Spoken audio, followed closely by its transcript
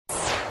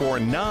for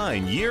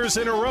 9 years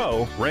in a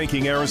row,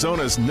 ranking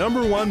Arizona's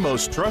 #1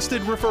 most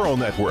trusted referral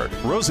network,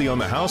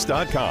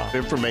 RosieOnTheHouse.com.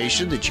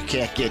 Information that you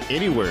can't get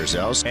anywhere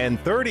else. And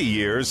 30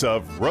 years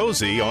of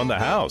Rosie on the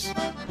House.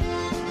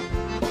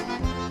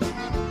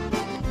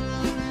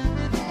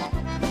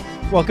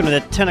 Welcome to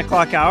the 10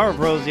 o'clock hour of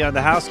Rosie on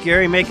the House.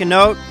 Gary, make a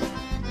note.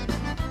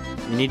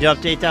 You need to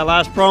update that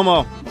last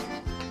promo.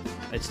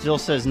 It still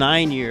says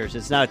 9 years.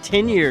 It's now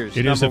 10 years.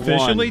 It is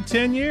officially one.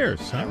 10 years.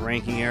 Huh?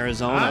 Ranking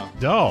Arizona. Hot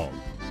dog.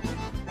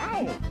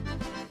 Wow.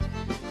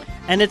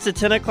 And it's the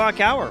 10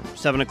 o'clock hour.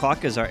 7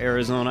 o'clock is our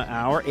Arizona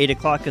hour. 8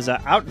 o'clock is our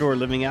outdoor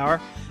living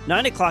hour.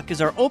 9 o'clock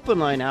is our open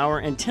line hour.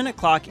 And 10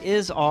 o'clock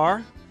is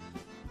our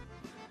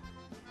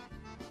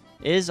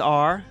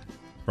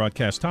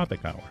Broadcast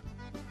topic hour.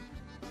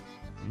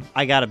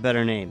 I got a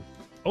better name.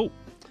 Oh.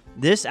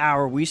 This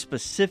hour, we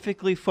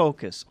specifically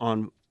focus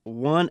on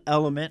one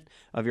element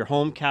of your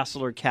home,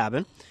 castle, or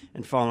cabin,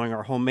 and following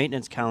our home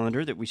maintenance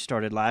calendar that we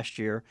started last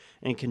year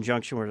in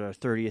conjunction with our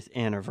 30th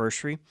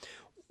anniversary,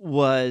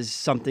 was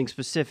something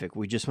specific.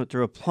 We just went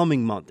through a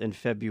plumbing month in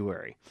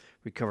February.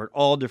 We covered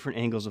all different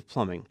angles of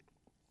plumbing.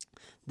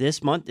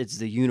 This month, it's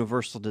the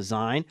universal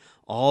design,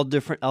 all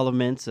different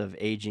elements of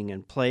aging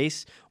in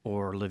place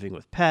or living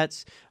with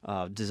pets,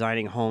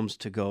 designing homes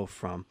to go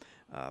from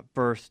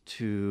birth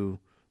to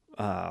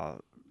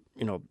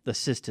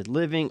assisted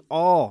living,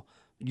 all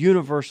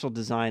universal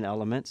design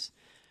elements.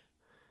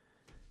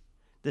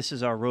 This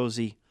is our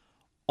Rosie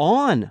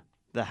on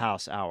the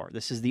House hour.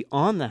 This is the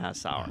on the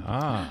House hour.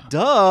 Ah.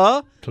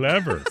 Duh.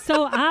 Clever.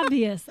 So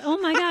obvious. Oh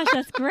my gosh,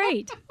 that's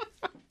great.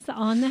 It's the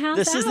on the House hour.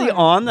 This is the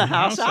on the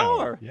House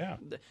hour. Yeah.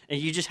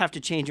 And you just have to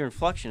change your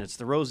inflection. It's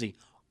the Rosie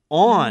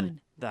on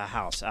the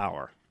House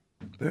hour.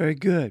 Very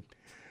good.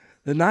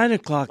 The 9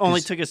 o'clock Only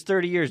took us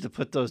 30 years to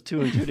put those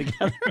two and two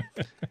together.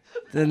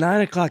 The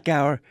 9 o'clock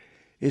hour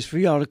is for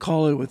y'all to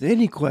call in with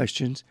any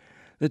questions.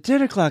 The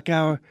 10 o'clock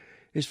hour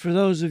is for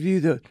those of you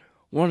that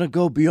want to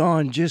go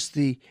beyond just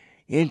the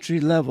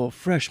entry-level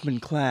freshman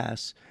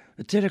class.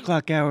 The 10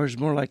 o'clock hour is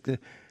more like the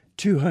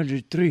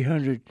 200,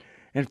 300,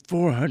 and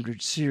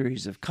 400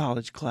 series of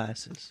college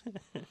classes.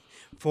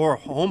 For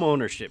home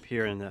ownership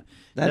here in the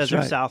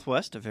desert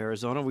southwest of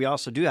Arizona. We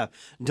also do have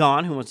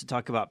Don, who wants to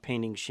talk about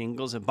painting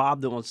shingles, and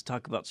Bob that wants to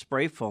talk about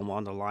spray foam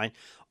on the line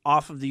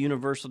off of the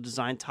universal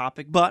design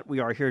topic. But we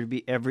are here to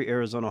be every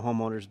Arizona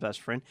homeowner's best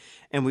friend,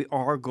 and we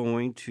are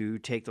going to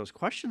take those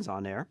questions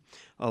on air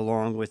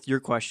along with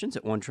your questions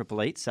at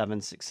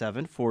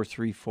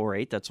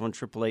 1-888-767-4348. That's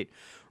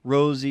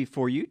 1-888-ROSIE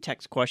for you.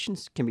 Text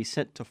questions can be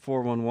sent to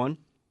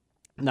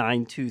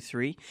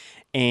 411-923,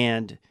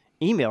 and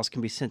emails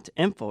can be sent to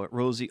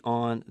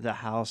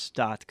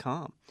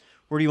info@rosieonthehouse.com.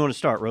 Where do you want to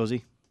start,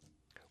 Rosie?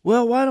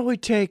 Well, why don't we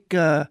take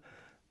the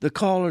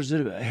callers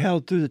that have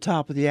held through the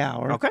top of the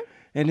hour. Okay.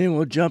 And then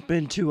we'll jump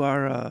into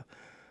our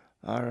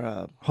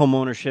home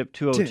ownership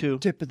 202.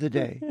 Tip of the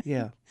day.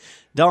 Yeah.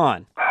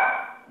 Don.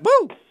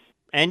 Woo!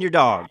 And your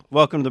dog.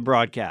 Welcome to the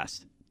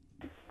broadcast.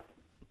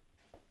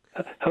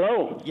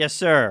 Hello. Yes,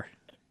 sir.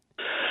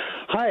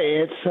 Hi,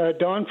 it's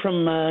Don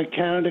from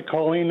Canada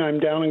calling. I'm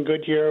down in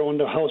Goodyear. I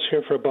owned a house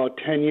here for about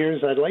 10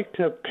 years. I'd like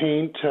to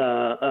paint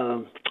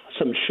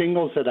some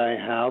shingles that I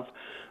have.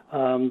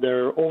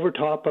 They're over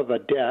top of a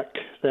deck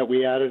that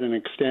we added an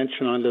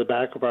extension onto the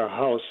back of our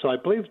house. So I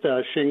believe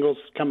the shingles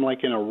come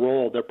like in a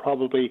roll. They're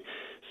probably,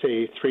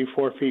 say,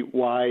 3-4 feet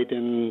wide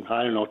and,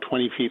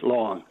 20 feet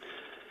long.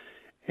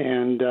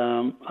 And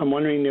I'm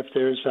wondering if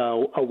there's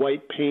a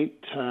white paint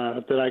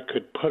that I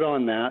could put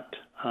on that,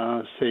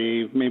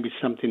 say maybe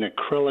something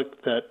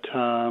acrylic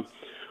that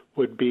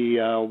would be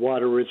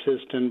water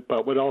resistant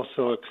but would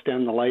also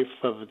extend the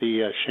life of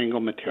the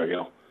shingle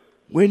material.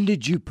 When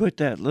did you put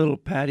that little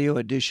patio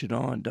addition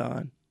on,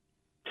 Don?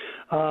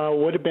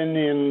 Would have been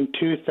in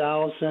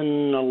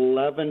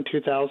 2011,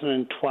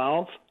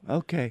 2012.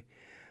 Okay.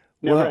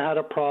 Never had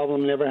a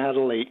problem, never had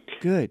a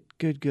leak. Good.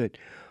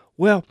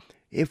 Well,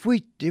 if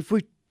we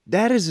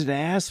that is an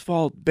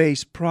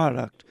asphalt-based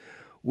product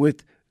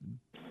with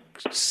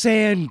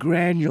sand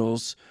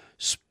granules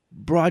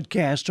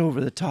broadcast over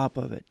the top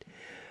of it.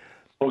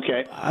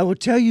 Okay. I will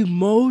tell you,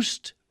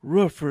 most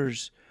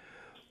roofers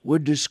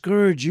would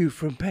discourage you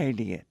from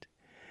painting it.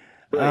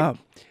 Right.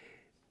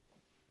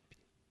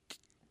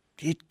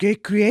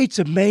 It creates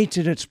a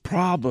maintenance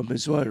problem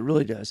is what it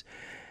really does.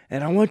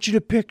 And I want you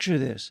to picture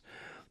this.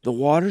 The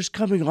water's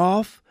coming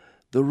off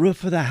the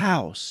roof of the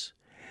house.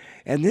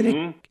 And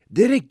then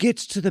it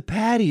gets to the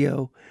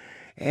patio,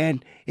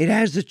 and it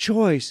has the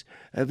choice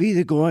of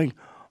either going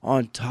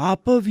on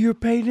top of your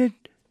painted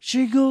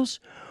shingles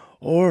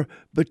or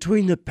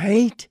between the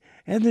paint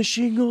and the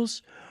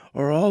shingles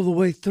or all the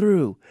way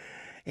through.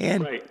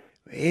 And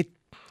it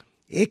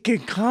can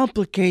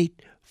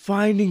complicate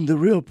finding the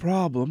real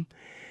problem.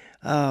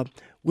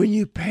 When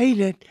you paint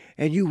it,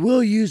 and you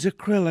will use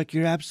acrylic,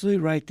 you're absolutely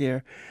right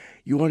there.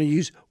 You want to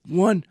use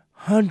 100%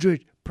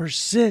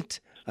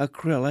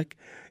 acrylic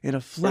in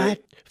a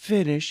flat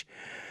finish.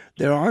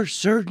 There are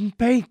certain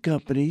paint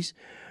companies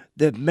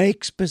that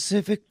make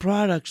specific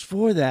products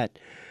for that.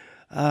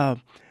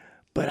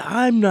 But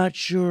I'm not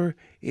sure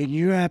in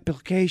your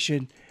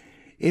application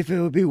if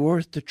it would be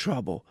worth the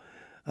trouble.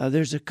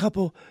 There's a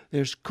couple.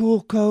 There's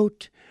Cool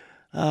Coat.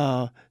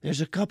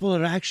 There's a couple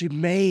that are actually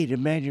made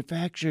and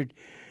manufactured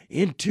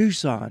in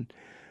Tucson.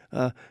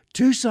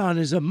 Tucson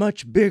is a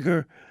much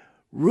bigger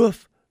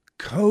roof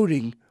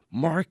coating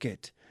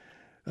market.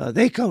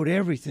 They coat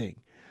everything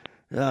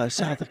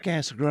south of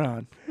Casa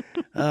Grande.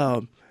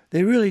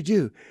 They really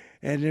do.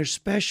 And there's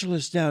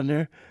specialists down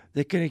there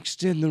that can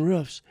extend the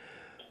roofs.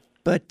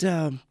 But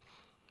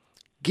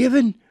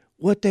given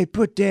what they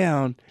put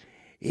down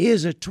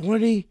is a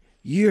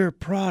 20-year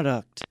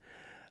product,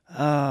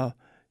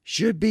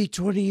 should be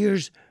 20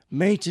 years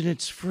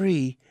maintenance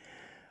free,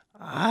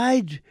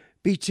 I'd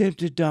be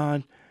tempted,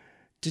 Don,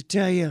 to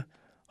tell you,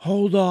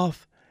 hold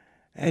off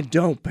and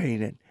don't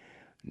paint it.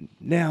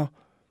 Now,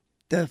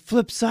 the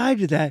flip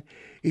side of that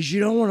is you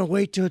don't want to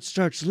wait till it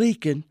starts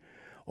leaking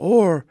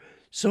or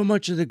so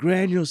much of the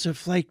granules have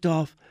flaked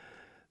off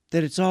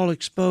that it's all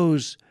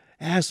exposed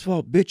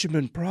asphalt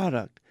bitumen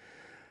product.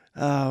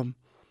 I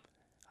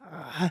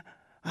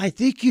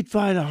think you'd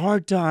find a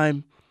hard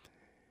time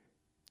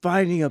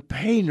finding a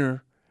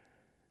painter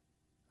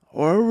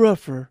or a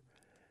roofer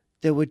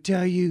that would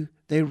tell you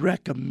they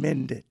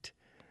recommend it.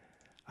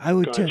 I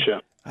would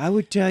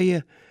tell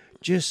you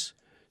just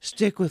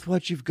stick with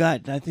what you've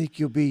got, and I think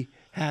you'll be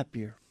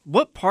happier.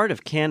 What part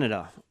of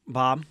Canada,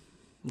 Bob?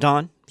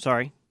 Don,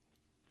 sorry.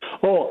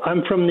 Oh,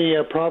 I'm from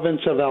the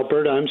province of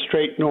Alberta. I'm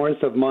straight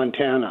north of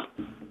Montana.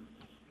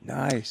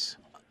 Nice.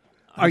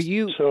 Are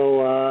you?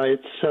 So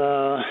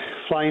it's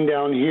flying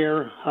down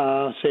here,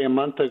 say a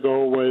month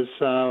ago, was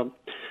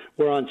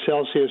we're on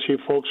Celsius. You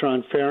folks are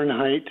on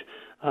Fahrenheit.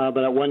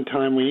 But at one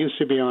time we used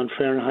to be on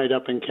Fahrenheit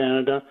up in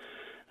Canada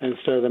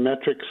instead of the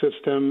metric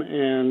system,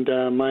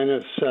 and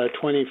minus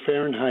 20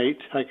 Fahrenheit,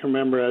 I can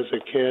remember as a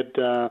kid,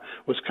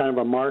 was kind of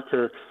a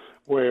marker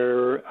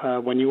where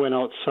when you went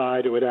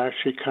outside, it would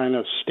actually kind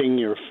of sting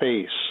your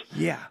face.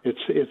 Yeah.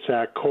 It's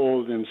that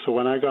cold. And so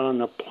when I got on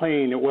the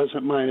plane, it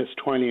wasn't minus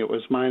 20, it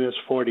was minus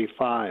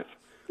 45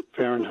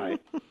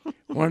 Fahrenheit.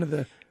 One of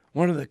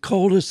the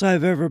coldest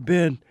I've ever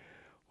been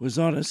was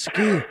on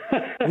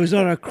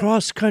a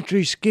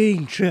cross-country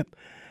skiing trip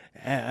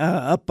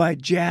up by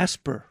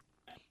Jasper.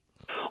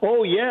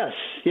 Oh, yes.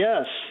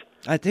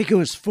 I think it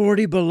was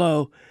 40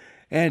 below,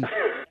 and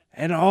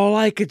all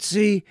I could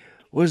see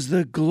was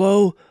the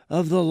glow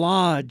of the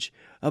lodge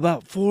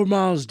about 4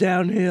 miles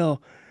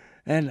downhill,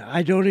 and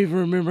I don't even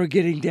remember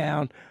getting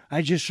down.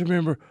 I just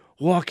remember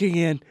walking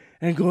in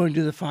and going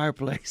to the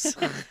fireplace.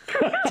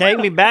 Take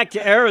me back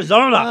to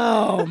Arizona.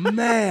 Oh,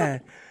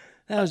 man.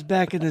 That was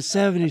back in the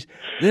 70s.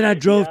 Then I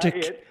drove to...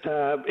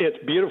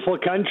 It's beautiful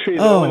country,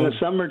 though, in the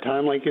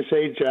summertime. Like you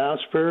say,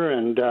 Jasper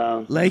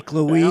and... Lake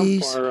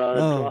Louise. Are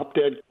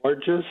drop-dead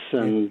gorgeous.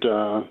 And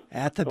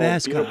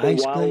Athabasca beautiful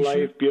Ice wildlife,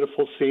 Glacier.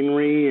 beautiful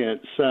scenery.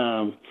 It's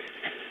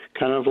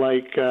kind of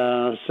like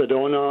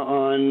Sedona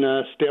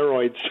on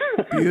steroids.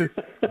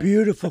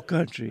 Beautiful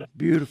country.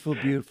 Beautiful.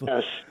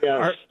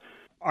 Yes.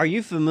 Are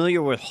you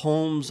familiar with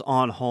Homes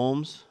on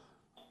Homes?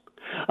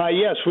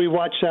 Yes, we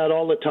watch that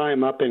all the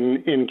time up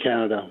in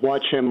Canada.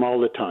 Watch him all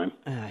the time.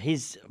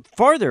 He's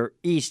farther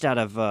east out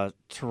of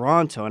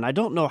Toronto, and I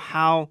don't know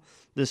how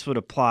this would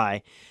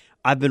apply.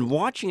 I've been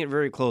watching it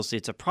very closely.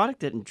 It's a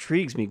product that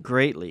intrigues me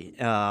greatly.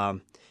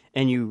 And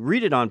you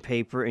read it on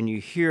paper and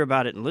you hear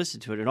about it and listen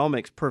to it. It all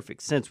makes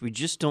perfect sense. We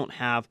just don't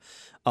have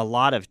a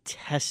lot of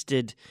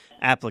tested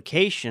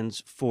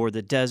applications for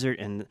the desert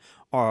and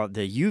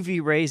the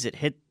UV rays that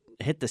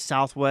hit the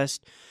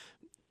Southwest.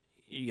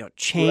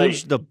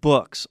 Changed the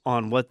books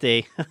on what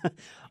they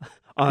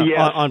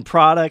on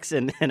products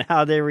and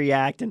how they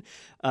react, and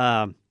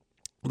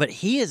but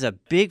he is a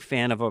big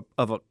fan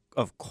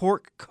of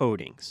cork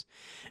coatings,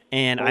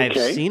 and I've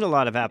seen a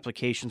lot of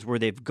applications where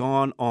they've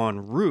gone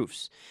on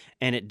roofs,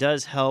 and it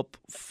does help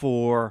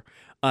for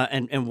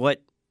and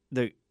what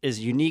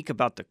is unique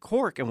about the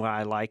cork and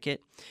why I like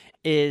it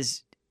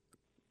is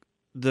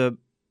the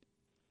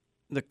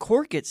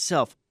cork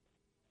itself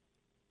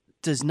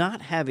does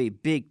not have a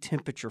big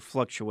temperature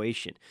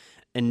fluctuation.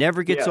 It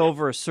never gets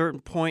over a certain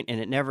point, and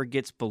it never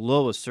gets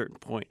below a certain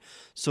point.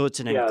 So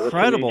it's an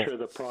incredible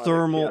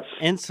thermal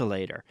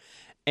insulator.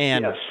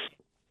 And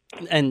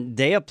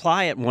they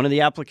apply it. One of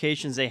the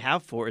applications they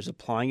have for is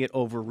applying it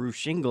over roof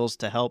shingles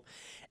to help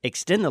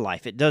extend the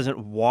life. It doesn't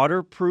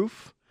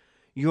waterproof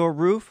your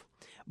roof,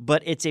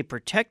 but it's a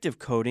protective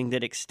coating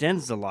that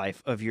extends the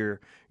life of your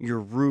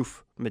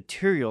roof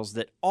materials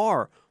that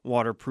are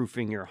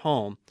waterproofing your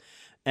home.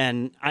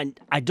 And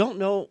I don't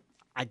know,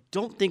 I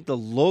don't think the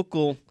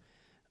local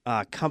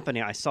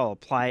company I saw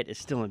apply it is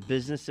still in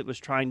business that was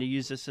trying to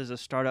use this as a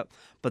startup,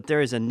 but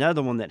there is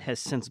another one that has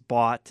since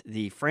bought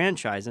the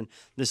franchise, and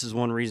this is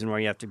one reason why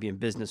you have to be in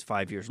business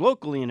 5 years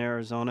locally in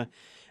Arizona,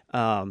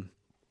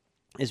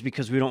 is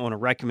because we don't want to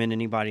recommend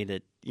anybody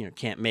that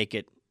can't make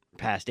it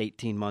past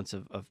 18 months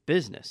of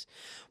business.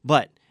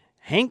 But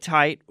hang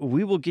tight.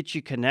 We will get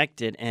you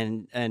connected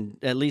and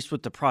at least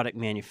with the product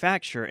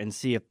manufacturer and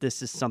see if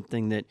this is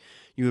something that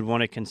you would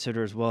want to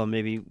consider as well. And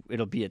maybe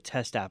it'll be a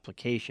test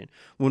application.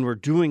 When we're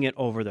doing it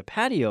over the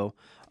patio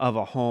of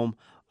a home,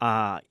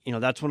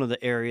 that's one of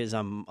the areas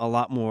I'm a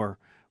lot more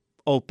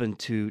open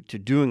to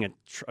doing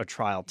a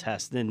trial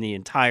test than the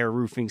entire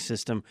roofing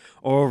system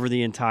or over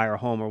the entire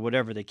home or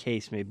whatever the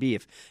case may be.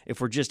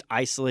 If we're just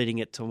isolating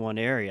it to one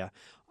area,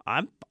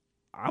 I'm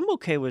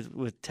okay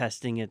with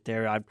testing it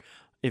there.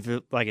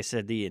 Like I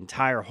said, the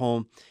entire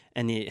home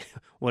and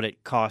what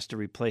it costs to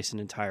replace an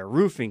entire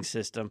roofing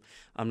system,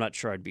 I'm not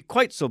sure I'd be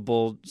quite so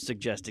bold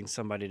suggesting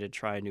somebody to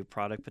try a new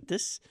product. But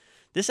this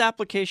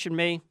application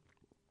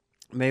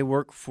may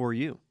work for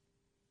you.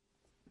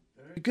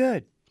 Very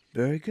good.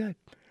 Very good.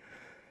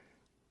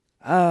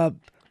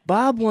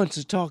 Bob wants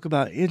to talk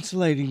about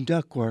insulating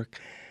ductwork.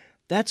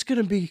 That's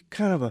going to be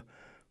kind of a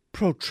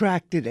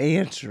protracted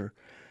answer.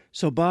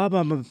 So, Bob,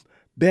 I'm going to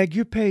beg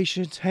your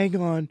patience. Hang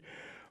on.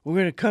 We're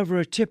going to cover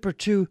a tip or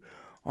two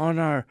on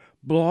our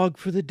blog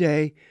for the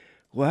day.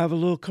 We'll have a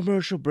little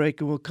commercial break,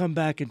 and we'll come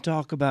back and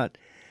talk about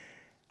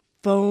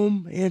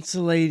foam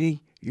insulating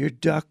your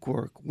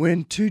ductwork,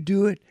 when to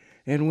do it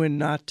and when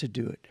not to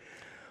do it.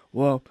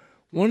 Well,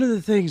 one of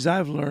the things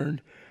I've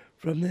learned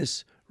from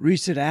this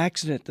recent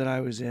accident that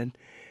I was in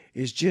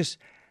is just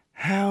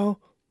how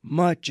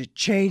much it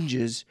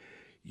changes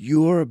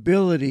your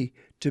ability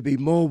to be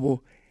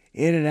mobile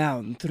in and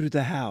out and through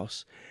the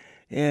house.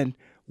 And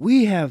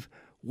we have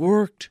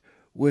worked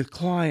with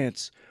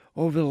clients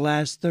over the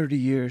last 30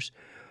 years,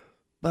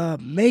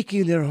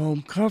 making their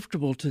home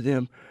comfortable to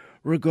them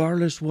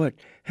regardless what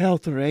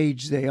health or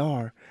age they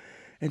are.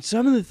 And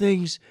some of the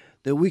things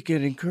that we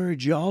can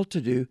encourage y'all to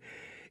do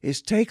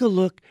is take a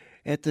look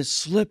at the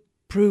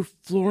slip-proof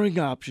flooring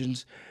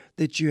options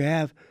that you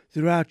have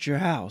throughout your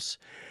house.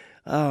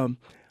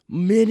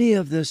 Many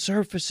of the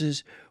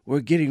surfaces, we're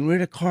getting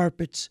rid of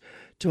carpets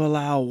to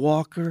allow a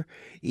walker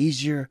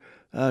easier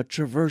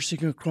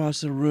traversing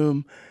across the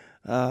room,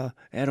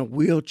 and a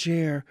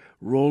wheelchair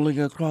rolling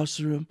across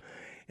the room.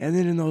 And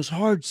then in those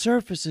hard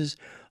surfaces,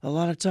 a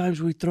lot of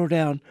times we throw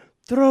down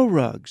throw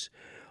rugs.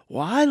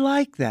 Well, I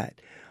like that.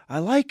 I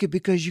like it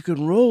because you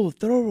can roll the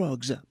throw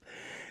rugs up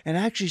and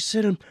actually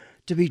set them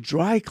to be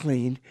dry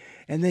cleaned,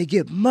 and they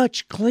get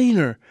much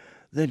cleaner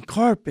than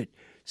carpet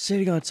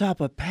sitting on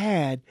top of a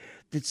pad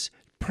that's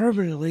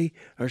permanently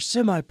or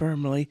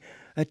semi-permanently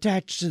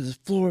attached to the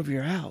floor of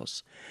your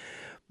house.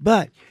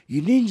 But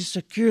you need to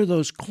secure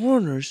those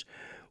corners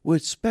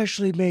with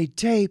specially made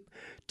tape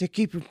to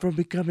keep them from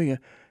becoming a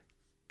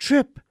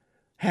trip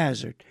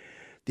hazard.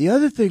 The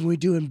other thing we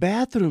do in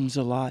bathrooms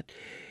a lot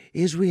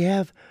is we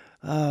have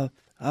a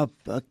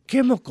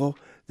chemical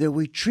that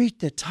we treat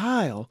the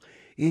tile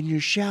in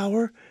your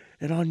shower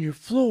and on your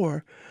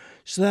floor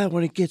so that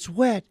when it gets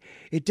wet,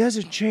 it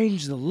doesn't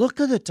change the look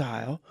of the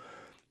tile,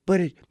 but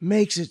it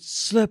makes it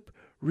slip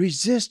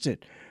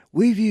resistant.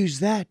 We've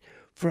used that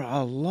for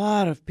a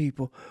lot of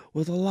people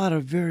with a lot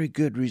of very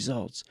good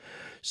results.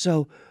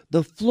 So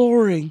the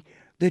flooring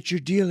that you're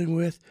dealing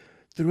with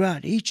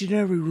throughout each and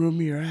every room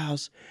of your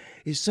house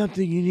is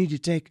something you need to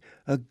take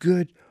a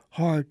good,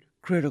 hard,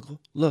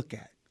 critical look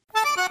at.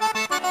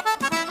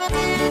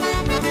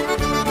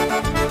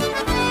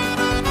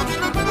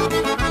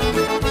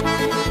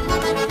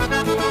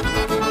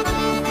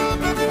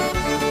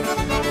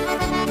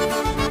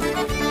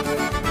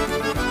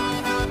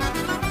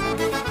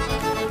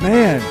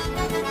 Man,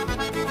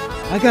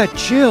 I got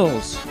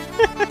chills.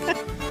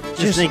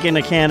 Just thinking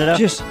of Canada.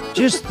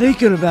 Just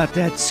thinking about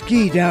that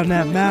ski down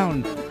that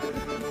mountain.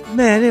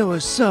 Man, it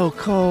was so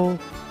cold.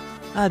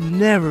 I'd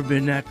never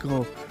been that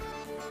cold.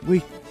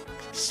 We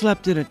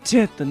slept in a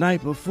tent the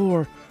night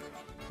before,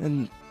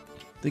 and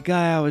the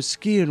guy I was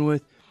skiing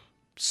with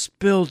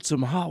spilled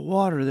some hot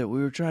water that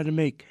we were trying to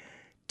make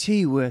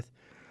tea with,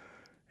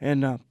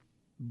 and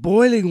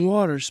boiling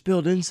water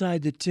spilled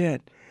inside the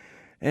tent,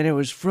 and it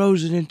was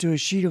frozen into a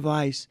sheet of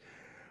ice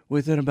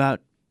within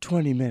about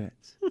 20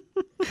 minutes.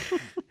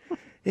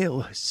 It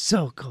was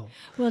so cold.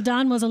 Well,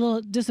 Don was a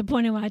little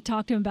disappointed when I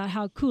talked to him about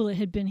how cool it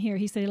had been here.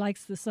 He said he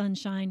likes the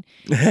sunshine.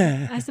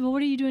 I said, well,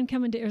 what are you doing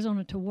coming to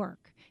Arizona to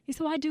work? He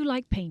said, well, I do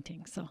like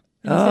painting. So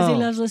he says he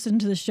loves listening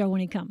to the show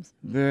when he comes.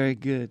 Very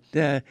good.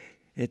 That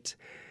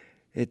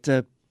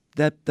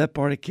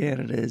part of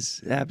Canada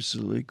is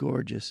absolutely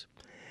gorgeous.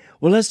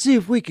 Well, let's see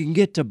if we can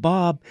get to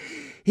Bob.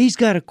 He's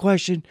got a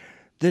question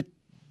that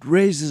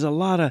raises a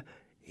lot of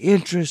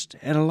interest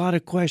and a lot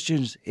of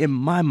questions in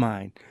my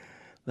mind.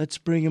 Let's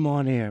bring him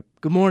on air.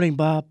 Good morning,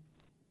 Bob.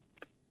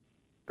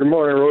 Good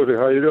morning, Rosie.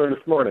 How are you doing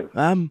this morning?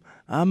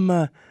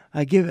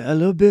 I get a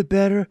little bit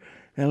better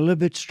and a little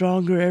bit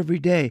stronger every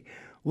day.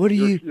 What are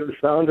you? You're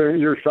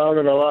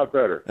sounding a lot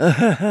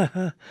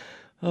better.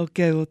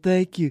 Okay, well,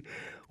 thank you.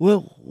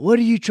 Well, what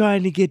are you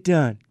trying to get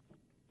done?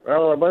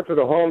 Well, I went to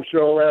the home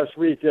show last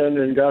weekend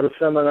and got a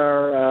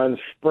seminar on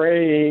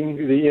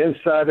spraying the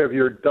inside of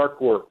your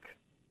ductwork.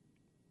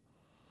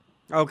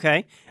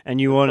 Okay. And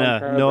you want Some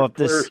to kind know of if a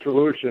clear this...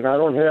 solution. I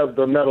don't have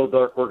the metal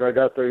ductwork. I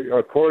got the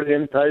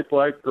accordion type,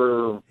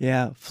 or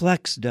Yeah,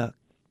 flex duct.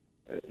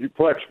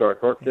 flex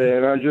duct. Okay,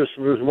 and I just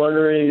was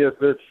wondering if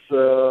it's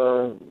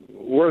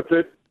worth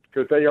it,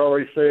 because they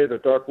always say the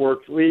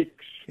ductwork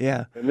leaks,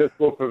 Yeah. and this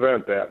will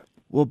prevent that.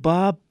 Well,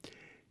 Bob,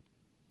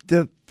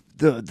 the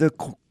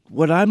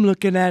what I'm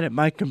looking at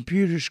my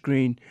computer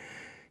screen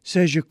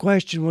says your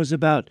question was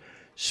about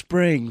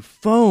spraying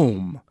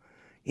foam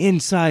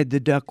inside the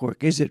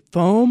ductwork. Is it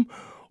foam,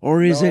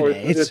 or is No, it?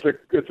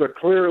 it's a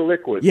clear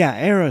liquid. Yeah,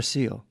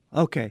 Aeroseal.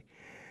 Okay.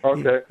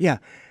 Okay. Yeah,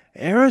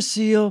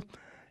 Aeroseal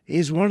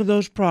is one of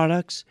those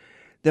products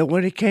that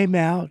when it came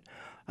out,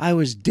 I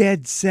was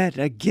dead set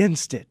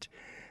against it.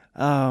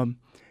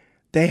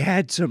 They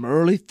had some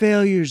early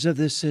failures of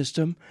the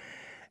system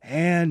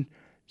and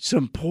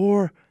some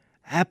poor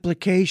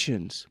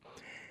applications.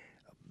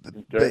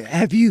 Okay.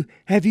 Have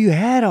you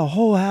had a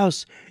whole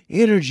house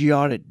energy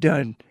audit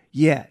done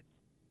yet?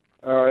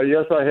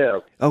 Yes, I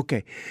have.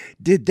 Okay.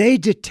 Did they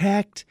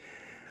detect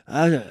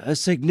a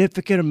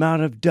significant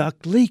amount of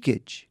duct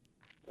leakage?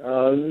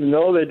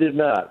 No, they did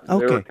not.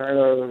 Okay. They were kind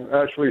of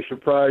actually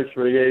surprised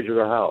for the age of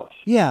the house.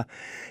 Yeah.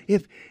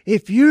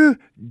 If you're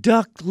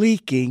duct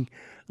leaking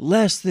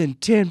less than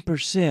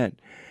 10%,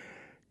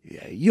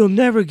 you'll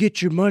never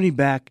get your money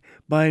back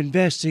by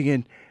investing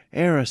in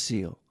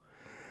Aeroseal.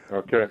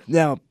 Okay.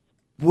 Now,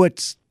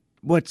 what's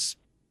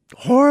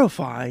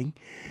horrifying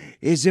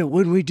is that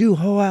when we do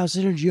whole house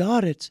energy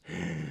audits,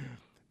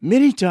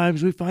 many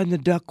times we find the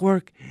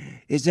ductwork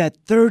is at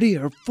 30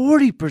 or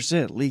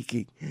 40%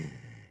 leaking.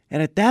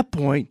 And at that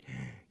point,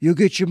 you'll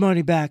get your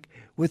money back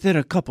within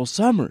a couple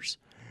summers.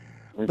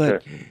 Okay.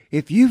 But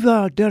if you've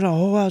done a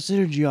whole house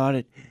energy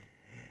audit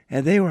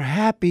and they were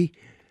happy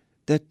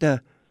that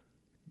the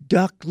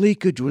duct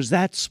leakage was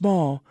that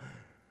small,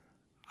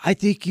 I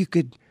think you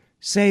could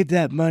save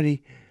that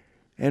money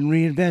and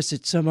reinvest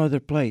it some other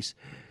place.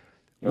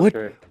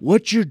 Okay.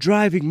 What's your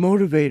driving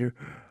motivator?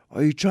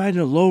 Are you trying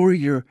to lower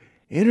your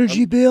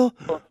energy bill,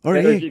 or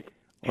Energy,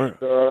 about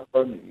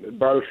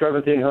a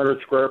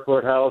 1,700 square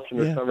foot house. In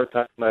the Yeah.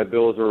 summertime, my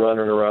bills are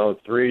running around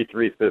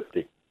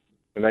 $350,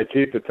 and I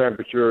keep the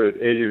temperature at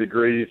 80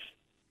 degrees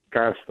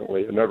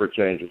constantly. It never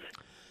changes.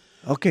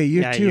 okay?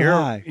 You're Yeah, too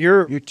high.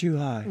 you're- You're too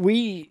high.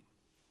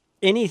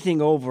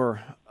 Anything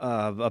over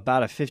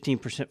about a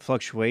 15%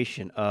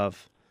 fluctuation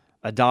of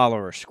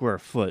 $1 a square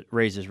foot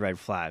raises red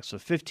flags. So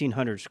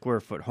 1,500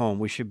 square foot home,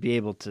 we should be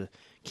able to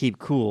keep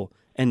cool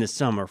in the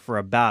summer for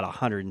about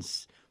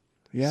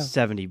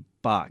 $170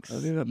 bucks.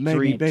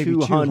 Maybe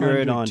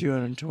 200 on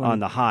 220. on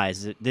the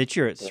highs. That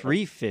you're at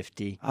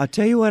 350. I'll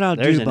tell you what I'll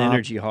There's do, an Bob.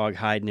 energy hog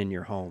hiding in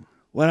your home.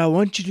 What I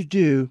want you to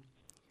do,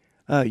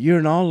 you're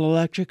an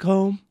all-electric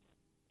home,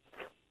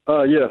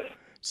 Yes.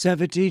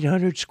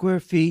 1,700 square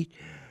feet,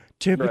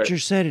 temperature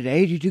set at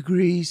 80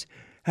 degrees.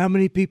 How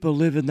many people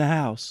live in the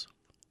house?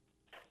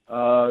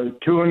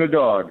 2 and a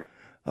dog.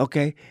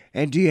 Okay.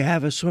 And do you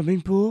have a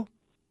swimming pool?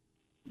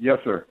 Yes,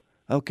 sir.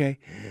 Okay.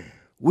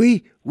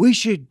 You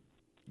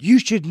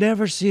should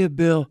never see a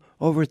bill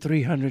over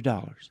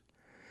 $300.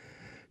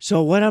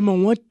 So what I'm going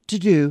to want to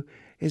do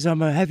is I'm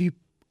going to have you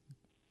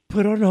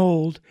put on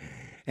hold,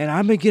 and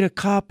I'm going to get a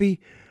copy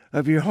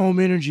of your home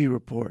energy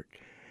report.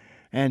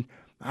 And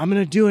I'm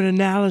going to do an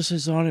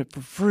analysis on it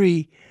for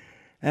free,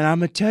 and I'm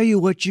going to tell you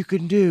what you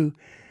can do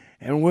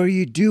and where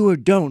you do or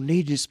don't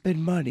need to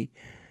spend money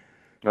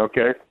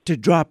Okay. to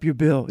drop your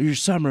bill, your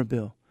summer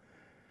bill.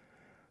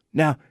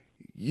 Now,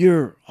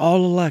 you're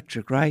all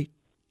electric, right?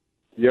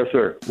 Yes,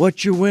 sir.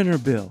 What's your winter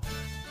bill?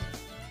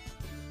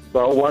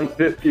 About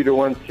 150 to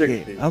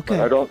 160. Yeah, okay.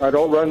 But I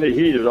don't run the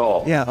heat at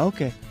all. Yeah,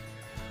 okay.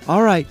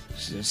 All right,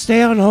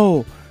 stay on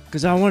hold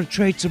because I want to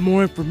trade some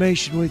more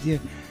information with you,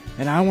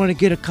 and I want to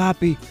get a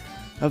copy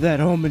of that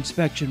home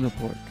inspection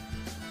report.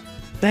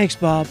 Thanks,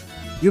 Bob.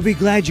 You'll be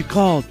glad you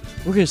called.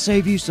 We're going to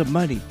save you some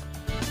money.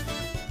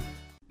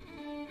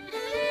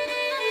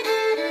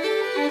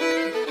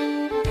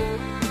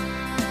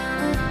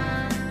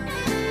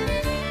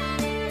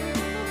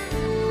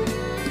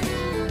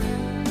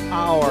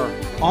 Our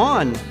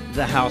on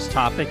the house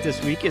topic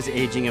this week is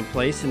aging in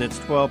place, and it's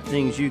 12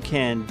 things you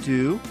can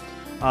do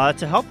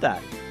to help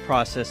that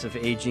process of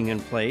aging in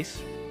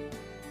place.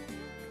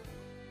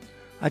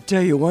 I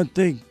tell you one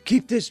thing,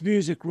 keep this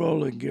music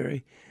rolling,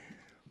 Gary,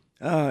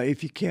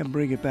 if you can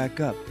bring it back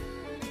up.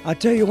 I'll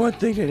tell you one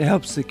thing that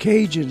helps the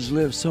Cajuns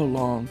live so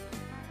long,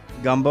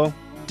 Gumbo?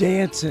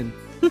 dancing.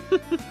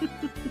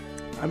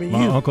 I mean,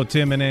 My you, Uncle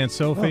Tim and Aunt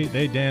Sophie,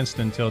 they danced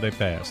until they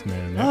passed,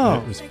 man.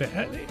 That was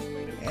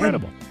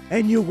incredible.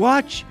 And you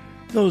watch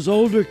those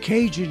older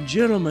Cajun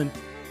gentlemen,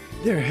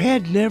 their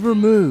head never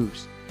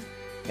moves.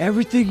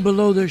 Everything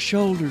below their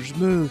shoulders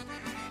move.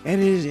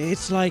 And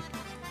it's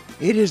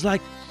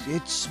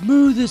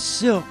smooth as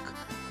silk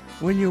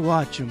when you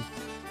watch them.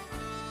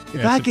 If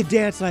Yeah, I could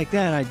dance like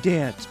that, I'd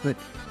dance, but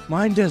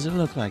mine doesn't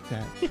look like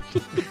that.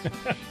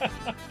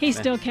 He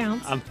still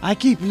counts. I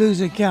keep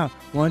losing count.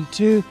 1,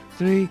 2,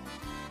 3,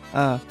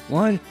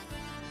 1,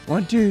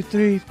 1, 2,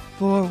 3,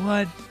 4,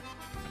 1,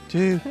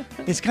 too.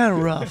 It's kind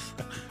of rough.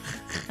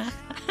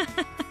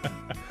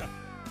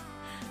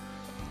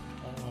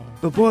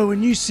 But boy,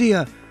 when you see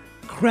a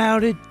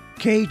crowded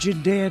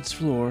Cajun dance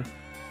floor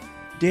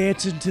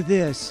dancing to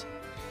this,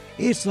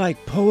 it's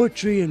like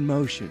poetry in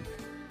motion.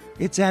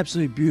 It's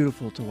absolutely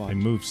beautiful to watch. It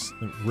moves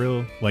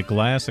real like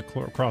glass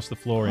across the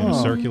floor in a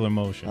circular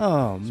motion.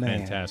 Oh, it's man.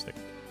 fantastic.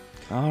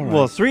 All right.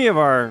 Well, 3 of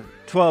our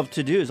 12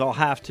 to-dos all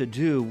have to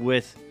do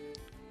with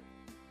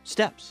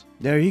steps.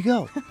 There you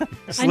go.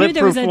 I knew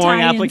there was a Slip-proof flooring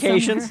tie-in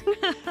applications.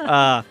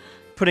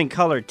 Putting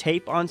colored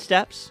tape on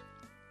steps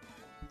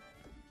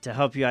to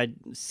help you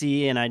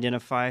see and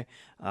identify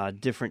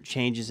different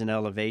changes in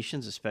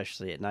elevations,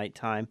 especially at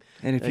nighttime.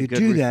 And if A you good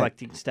do that,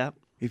 reflecting step.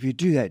 if you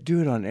do that,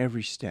 do it on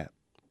every step.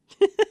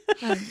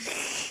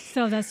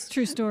 So that's a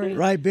true story.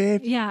 Right,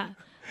 babe? Yeah.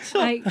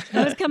 I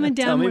was coming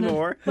down. Tell me when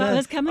more. I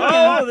was coming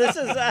down. Oh, this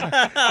is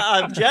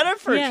a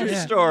Jennifer Yes. true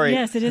story.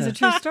 Yes, it is a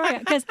true story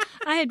because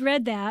I had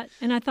read that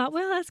and I thought,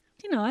 well,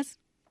 that's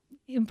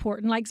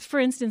important. Like for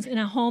instance, in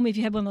a home, if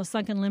you have one of those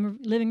sunken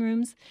living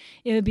rooms,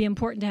 it would be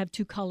important to have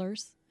 2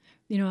 colors.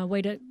 A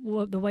way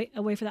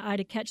for the eye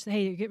to catch.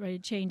 Hey, you're getting ready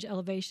to change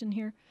elevation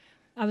here.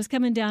 I was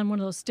coming down one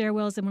of those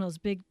stairwells in one of those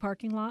big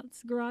parking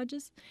lots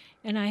garages,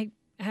 and I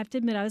have to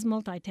admit I was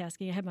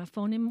multitasking. I had my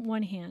phone in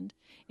one hand,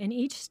 and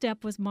each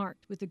step was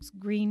marked with a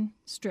green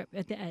strip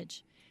at the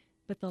edge.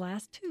 But the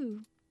last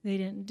 2, they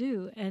didn't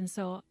do. And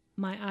so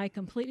my eye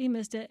completely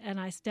missed it, and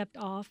I stepped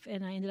off,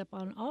 and I ended up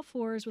on all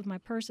 4s with my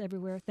purse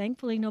everywhere.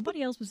 Thankfully,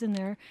 nobody else was in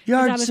there. 'Cause I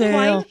Yard was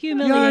sale. quite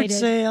humiliated. Yard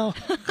sale.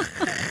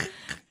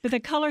 But the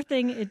color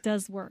thing, it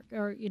does work.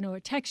 Or, a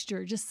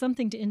texture, just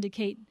something to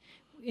indicate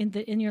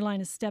in your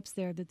line of steps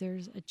there that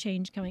there's a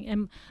change coming.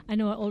 And I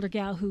know an older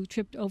gal who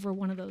tripped over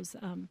one of those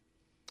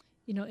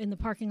in the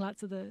parking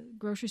lots of the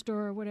grocery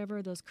store or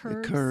whatever, those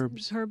curbs.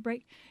 Curb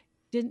break.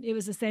 It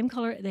was the same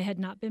color. They had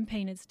not been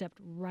painted, stepped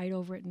right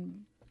over it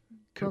and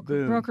broke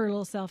her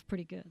little self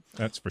pretty good.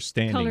 That's for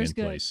standing Color's in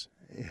good. place.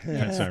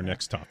 That's our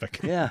next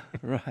topic. Yeah,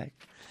 right.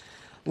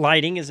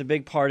 Lighting is a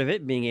big part of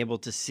it, being able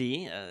to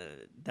see.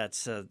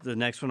 That's the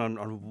next one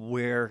on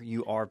where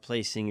you are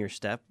placing your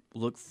step.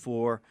 Look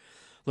for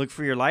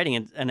your lighting.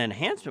 And an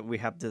enhancement we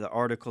have to the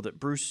article that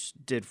Bruce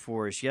did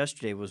for us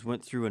yesterday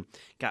went through and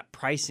got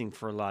pricing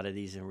for a lot of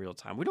these in real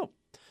time. We don't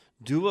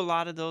do a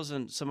lot of those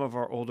in some of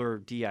our older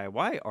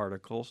DIY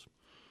articles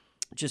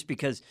just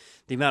because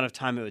the amount of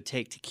time it would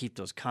take to keep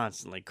those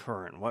constantly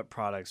current, what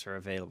products are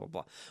available.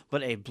 Blah.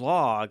 But a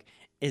blog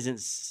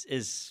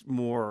is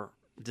more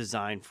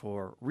designed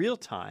for real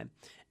time.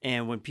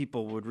 And when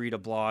people would read a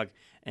blog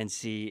and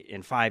see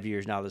in 5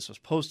 years, now this was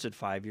posted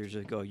 5 years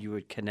ago, you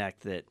would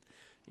connect that,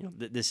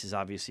 this is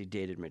obviously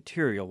dated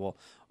material. Well,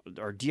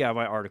 our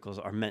DIY articles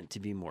are meant to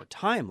be more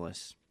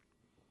timeless.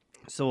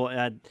 So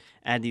we'll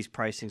add these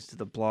pricings to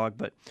the blog.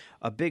 But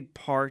a big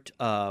part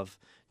of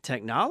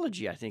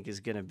technology, I think, is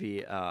going to be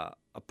a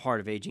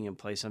part of aging in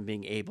place on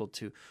being able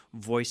to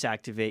voice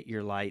activate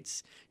your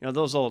lights.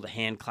 Those old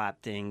hand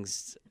clap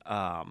things.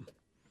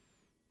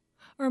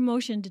 Or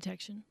motion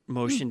detection.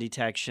 Motion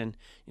detection.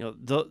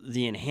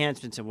 The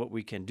enhancements in what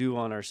we can do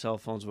on our cell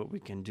phones, what we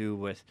can do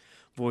with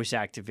voice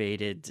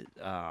activated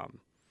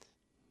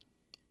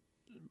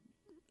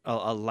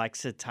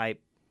Alexa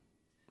type.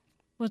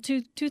 Well,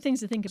 two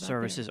things to think about.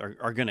 Services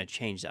are going to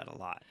change that a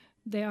lot.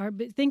 They are.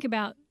 But think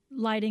about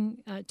lighting.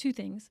 2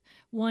 things.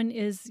 One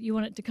is you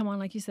want it to come on,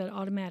 like you said,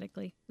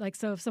 automatically. Like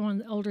so, if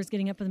someone older is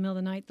getting up in the middle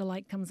of the night, the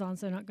light comes on,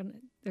 so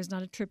there's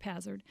not a trip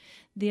hazard.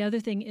 The other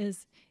thing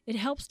is it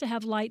helps to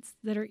have lights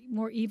that are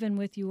more even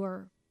with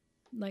your,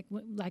 like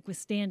with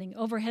standing.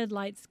 Overhead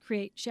lights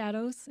create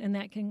shadows, and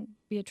that can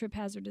be a trip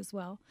hazard as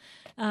well.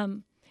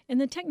 And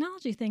the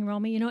technology thing,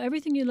 Romy,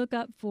 everything you look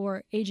up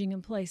for aging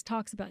in place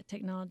talks about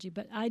technology,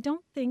 but I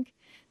don't think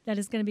that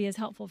is going to be as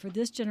helpful for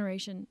this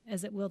generation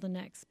as it will the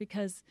next,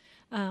 because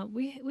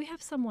we have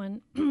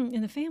someone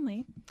in the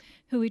family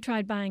who we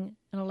tried buying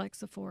an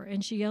Alexa for,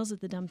 and she yells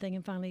at the dumb thing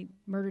and finally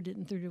murdered it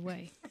and threw it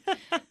away.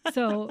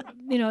 So,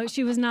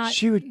 she was not...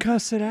 She would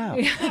cuss it out.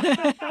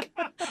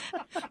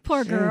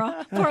 Poor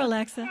girl. Poor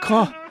Alexa.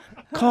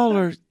 Call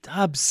her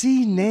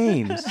obscene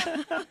names.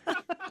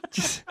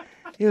 Just...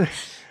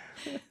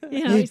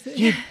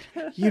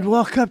 You'd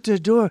walk up to the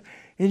door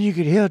and you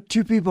could hear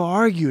 2 people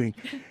arguing,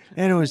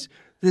 and it was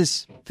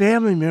this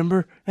family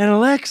member and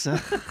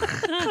Alexa.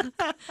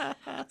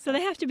 So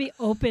they have to be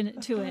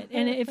open to it.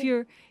 And if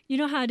you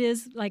know how it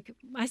is, like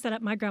I set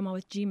up my grandma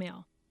with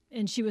Gmail,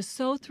 and she was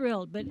so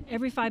thrilled, but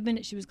every 5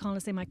 minutes she was calling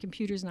to say, my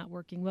computer's not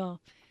working.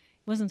 Well,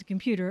 it wasn't the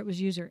computer, it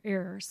was user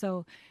error.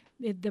 So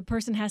the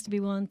person has to be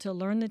willing to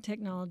learn the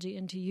technology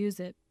and to use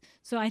it.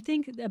 So I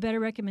think a better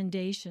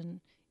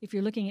recommendation, if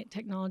you're looking at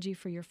technology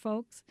for your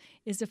folks,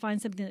 is to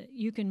find something that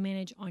you can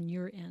manage on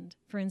your end.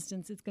 For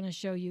instance, it's going to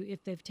show you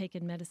if they've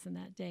taken medicine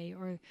that day,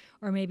 or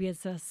maybe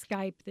it's a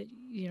Skype that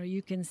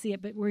you can see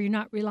it, but where you're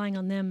not relying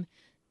on them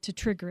to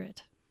trigger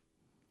it.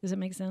 Does that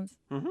make sense?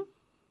 Mm-hmm.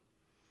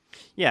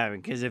 Yeah,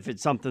 because if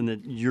it's something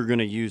that you're going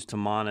to use to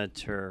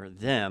monitor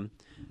them,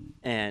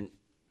 and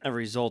a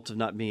result of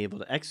not being able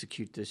to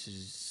execute this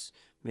is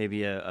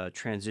maybe a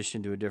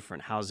transition to a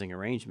different housing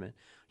arrangement,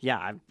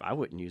 yeah, I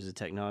wouldn't use the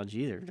technology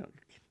either.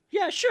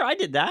 Yeah, sure, I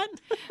did that.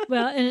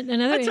 Well, and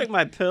another I took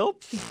my pill.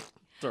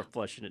 Start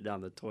flushing it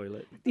down the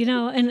toilet.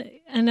 And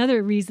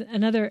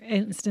another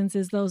instance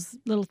is those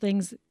little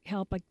things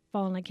help, like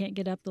falling, I can't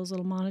get up, those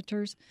little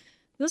monitors.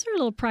 Those are a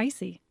little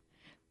pricey.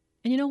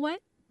 And you know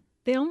what?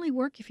 They only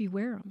work if you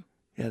wear them.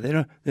 Yeah,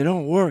 they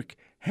don't work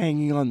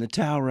hanging on the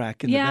towel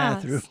rack in the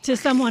bathroom. To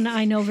someone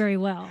I know very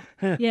well.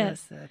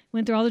 Yes.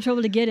 Went through all the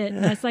trouble to get it.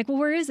 And I was like, well,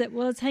 where is it?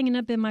 Well, it's hanging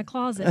up in my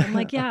closet. I'm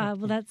like, yeah,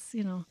 well, that's,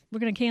 we're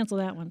going to cancel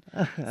that one.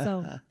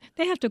 So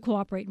they have to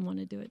cooperate and want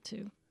to do it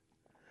too.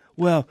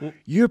 Well,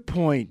 your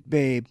point,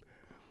 babe,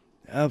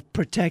 of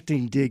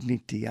protecting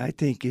dignity, I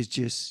think is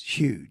just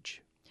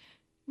huge.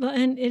 Well,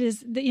 and it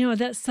is,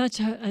 that's such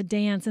a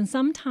dance. And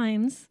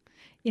sometimes,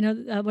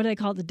 what do they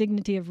call it? The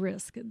dignity of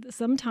risk.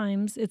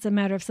 Sometimes it's a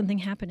matter of something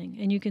happening,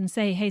 and you can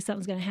say, hey,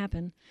 something's going to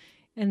happen,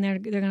 and they're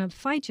going to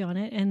fight you on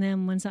it. And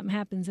then when something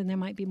happens, and they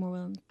might be more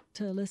willing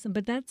to listen.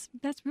 But that's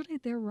really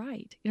their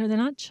right. They're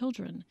not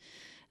children.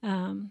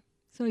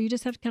 So you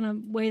just have to kind of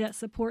weigh that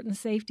support and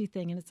safety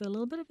thing. And it's a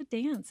little bit of a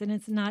dance, and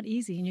it's not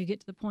easy. And you get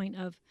to the point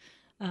of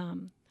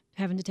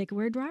having to take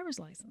away a driver's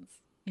license.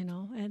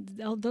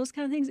 And all those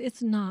kind of things.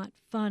 It's not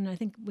fun. I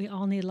think we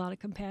all need a lot of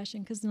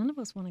compassion because none of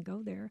us want to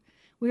go there.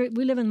 We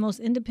live in the most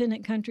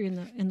independent country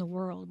in the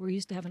world. We're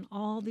used to having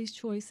all these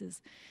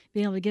choices,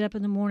 being able to get up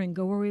in the morning,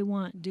 go where we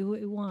want, do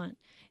what we want,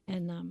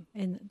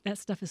 and that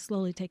stuff is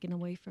slowly taken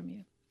away from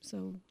you.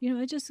 So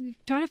I just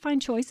try to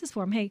find choices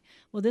for them. Hey,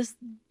 well,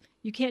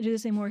 you can't do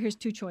this anymore. Here's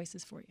 2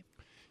 choices for you.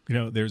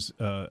 There's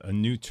a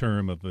new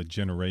term of a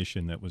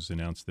generation that was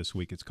announced this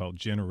week. It's called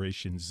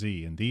Generation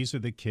Z, and these are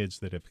the kids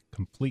that have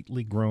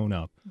completely grown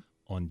up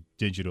on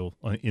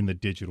in the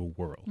digital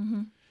world.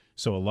 Mm-hmm.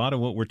 So a lot of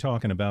what we're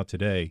talking about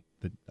today,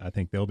 I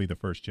think they'll be the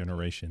first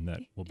generation that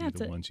will be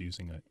the ones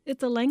using it.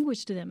 It's a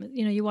language to them.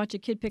 You watch a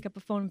kid pick up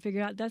a phone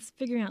and that's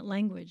figuring out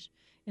language,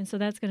 and so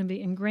that's going to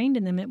be ingrained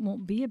in them. It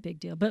won't be a big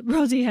deal. But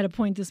Rosie had a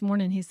point this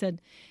morning. He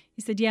said,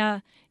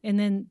 yeah, and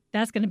then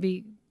there's going to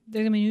be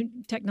new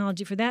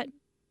technology for that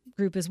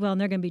group as well,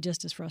 and they're going to be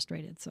just as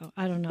frustrated. So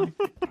I don't know.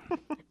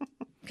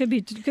 Could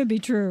be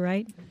true,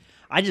 right?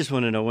 I just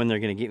want to know when they're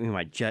going to get me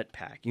my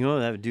jetpack. You know what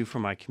that would do for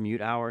my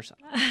commute hours?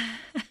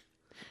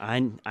 I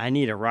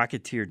need a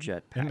Rocketeer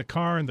jetpack. And the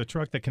car and the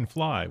truck that can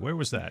fly. Where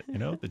was that?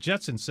 The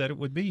Jetsons said it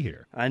would be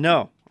here. I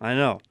know.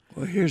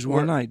 Well, here's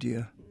one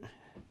idea.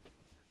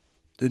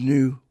 The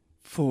new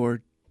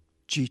Ford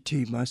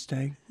GT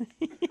Mustang.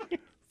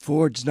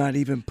 Ford's not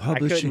even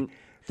publishing.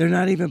 They're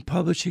not even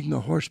publishing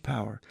the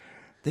horsepower.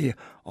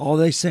 All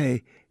they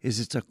say is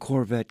it's a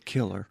Corvette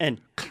killer. And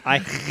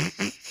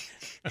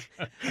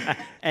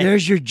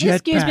there's your jetpack.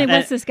 Excuse me,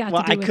 what's this got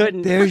to do with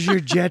it? There's your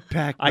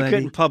jetpack, buddy. I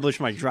couldn't publish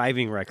my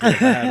driving record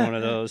if I had one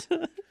of those.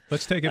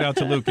 Let's take it out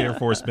to Luke Air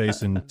Force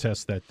Base and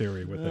test that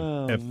theory with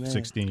an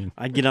F-16. Man.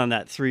 I'd get on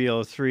that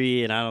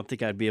 303, and I don't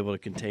think I'd be able to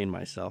contain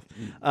myself.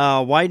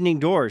 Widening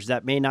doors,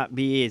 that may not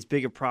be as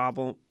big a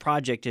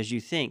project as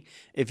you think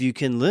if you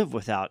can live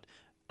without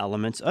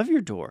elements of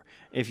your door.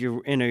 If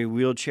you're in a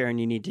wheelchair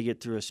and you need to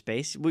get through a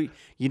space,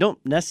 you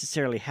don't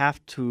necessarily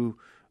have to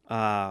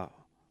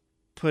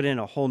put in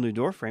a whole new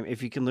door frame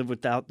if you can live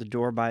without the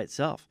door by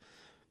itself.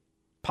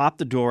 Pop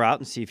the door out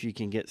and see if you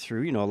can get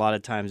through. A lot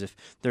of times if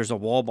there's a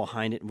wall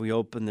behind it and we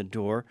open the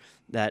door,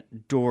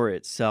 that door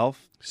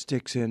itself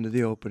sticks into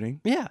the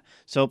opening. Yeah.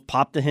 So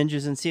pop the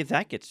hinges and see if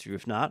that gets through.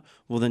 If not,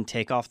 we'll then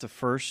take off the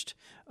first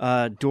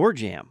door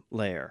jamb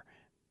layer.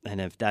 And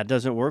if that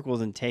doesn't work, we'll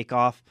then take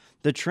off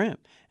the trim.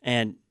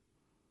 And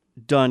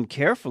done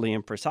carefully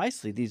and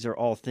precisely, these are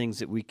all things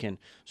that we can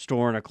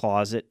store in a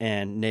closet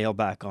and nail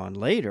back on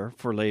later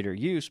for later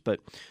use, but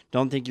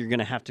don't think you're going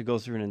to have to go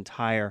through an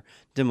entire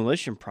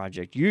demolition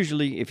project.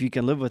 Usually, if you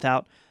can live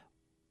without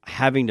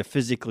having to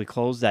physically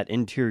close that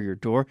interior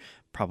door,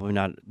 probably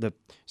not the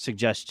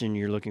suggestion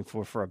you're looking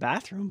for a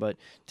bathroom, but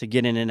to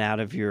get in and out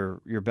of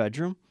your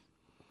bedroom.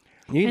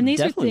 And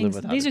these are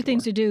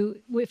things to do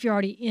if you're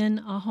already in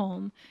a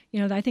home.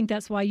 I think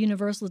that's why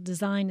universal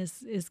design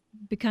is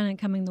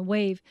becoming the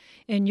wave.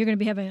 And you're going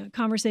to be having a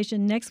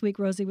conversation next week,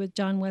 Rosie, with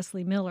John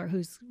Wesley Miller,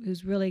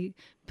 who's really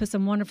put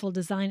some wonderful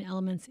design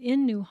elements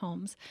in new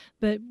homes.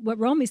 But what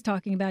Romy's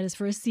talking about is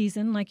for a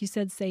season, like you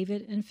said, save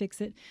it and fix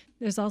it.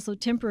 There's also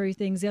temporary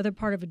things. The other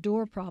part of a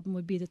door problem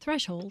would be the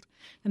threshold,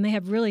 and they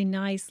have really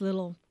nice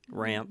little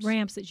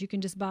ramps that you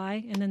can just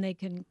buy, and then they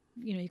can,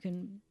 you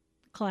can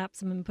collapse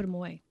them and put them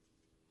away.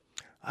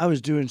 I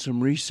was doing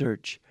some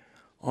research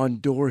on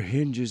door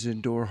hinges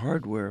and door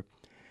hardware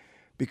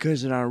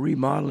because in our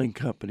remodeling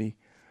company,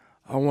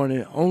 I want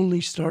to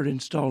only start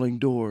installing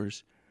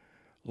doors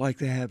like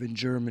they have in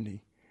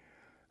Germany.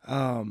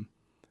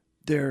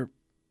 They're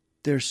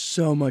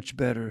so much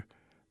better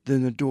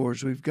than the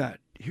doors we've got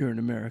here in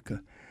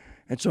America.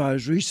 And so I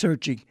was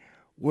researching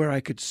where I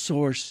could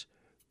source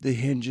the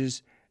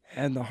hinges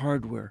and the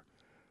hardware.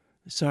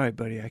 Sorry,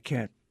 buddy, I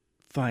can't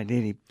find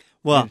any.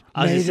 Well,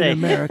 I was made just saying, in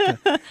America,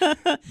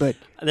 but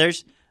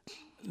there's,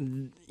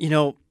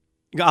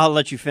 I'll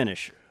let you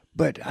finish.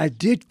 But I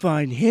did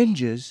find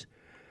hinges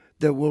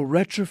that will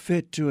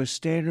retrofit to a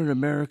standard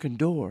American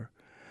door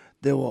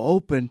that will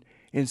open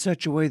in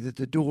such a way that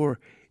the door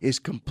is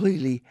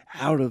completely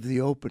out of the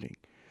opening.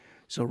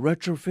 So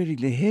retrofitting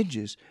the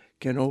hinges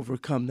can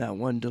overcome that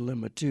one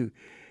dilemma too.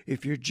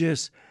 If you're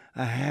just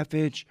a half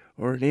inch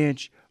or an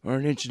inch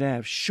and a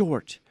half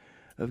short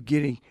of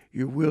getting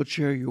your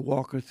wheelchair, your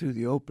walker through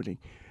the opening,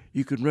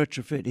 you can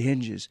retrofit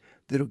hinges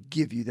that'll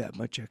give you that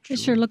much extra It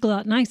sure room. look a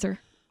lot nicer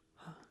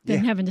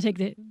than Yeah. having to take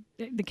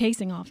the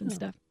casing off and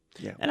stuff.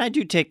 Yeah. And I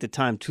do take the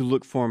time to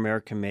look for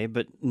American made,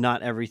 but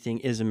not everything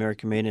is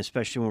American made, and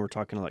especially when we're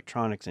talking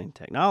electronics and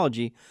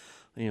technology.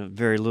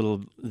 Very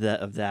little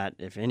of that,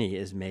 if any,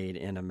 is made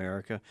in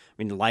America. I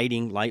mean,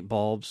 lighting, light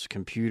bulbs,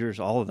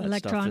 computers, all of that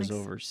stuff Electronics. is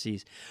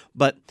overseas.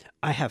 But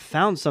I have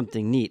found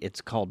something neat.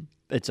 It's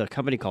a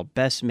company called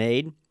Best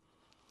Made,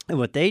 and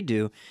what they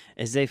do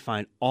is they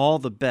find all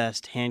the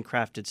best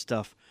handcrafted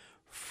stuff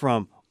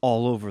from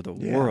all over the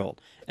world,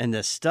 and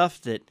the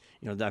stuff that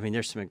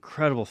there's some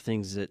incredible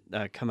things that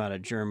come out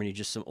of Germany,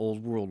 just some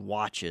old world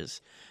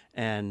watches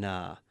and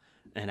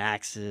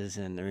axes,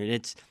 and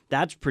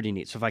that's pretty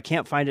neat. So if I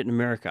can't find it in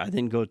America, I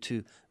then go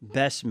to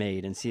Best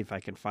Made and see if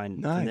I can find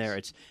it Nice. there.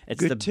 It's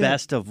Good the tip.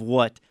 best of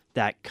what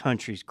that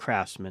country's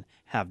craftsmen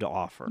have to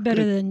offer.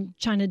 Better than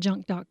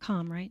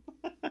ChinaJunk.com, right?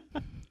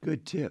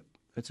 Good tip.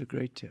 That's a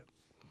great tip.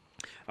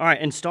 All right,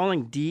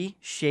 installing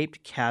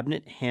D-shaped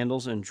cabinet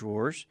handles and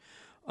drawers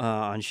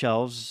on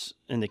shelves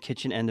in the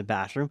kitchen and the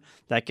bathroom.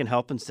 That can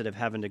help instead of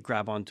having to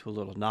grab onto a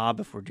little knob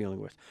if we're dealing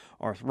with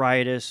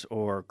arthritis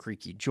or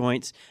creaky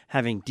joints.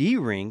 Having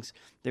D-rings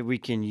that we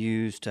can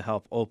use to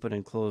help open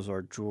and close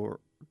our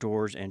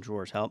doors and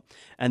drawers help.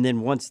 And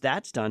then once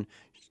that's done,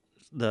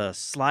 the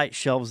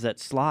shelves that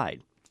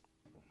slide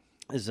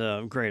is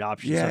a great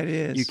option. Yeah, So it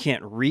is. You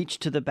can't reach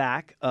to the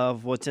back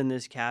of what's in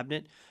this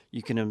cabinet.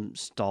 You can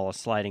install a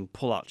sliding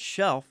pull-out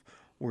shelf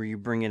where you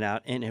bring it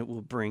out and it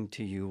will bring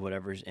to you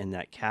whatever's in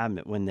that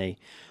cabinet.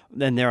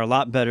 Then they're a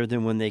lot better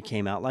than when they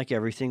came out. Like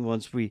everything,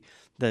 once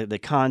the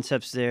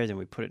concept's there, then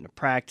we put it into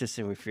practice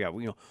and we figure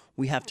out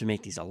we have to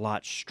make these a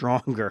lot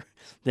stronger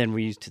than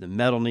we used to. The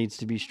metal needs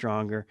to be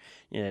stronger.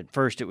 At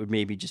first, it would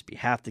maybe just be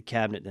half the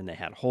cabinet. Then they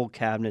had whole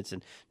cabinets,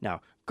 and now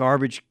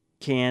garbage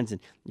cans,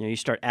 and you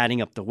start adding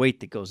up the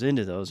weight that goes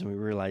into those, and we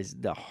realize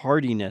the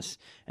hardiness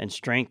and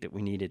strength that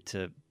we needed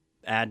to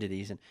add to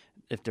these. And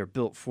if they're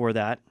built for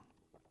that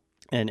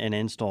and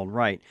installed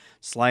right,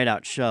 slide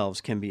out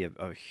shelves can be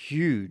a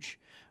huge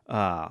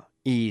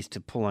ease to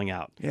pulling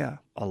out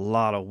a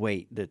lot of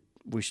weight that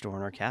we store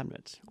in our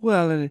cabinets.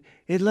 Well, and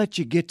it lets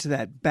you get to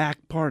that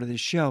back part of the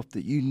shelf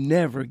that you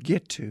never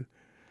get to.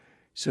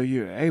 So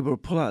you're able to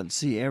pull out and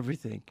see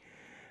everything.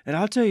 And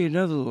I'll tell you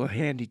another little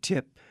handy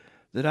tip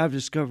that I've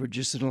discovered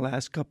just in the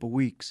last couple of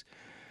weeks.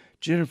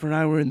 Jennifer and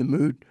I were in the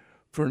mood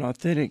for an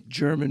authentic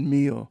German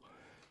meal.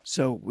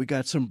 So we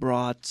got some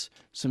brats,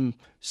 some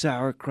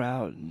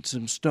sauerkraut, and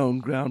some stone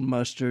ground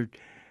mustard,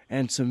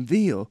 and some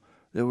veal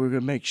that we were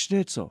going to make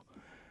schnitzel.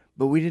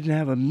 But we didn't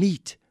have a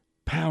meat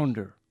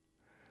pounder,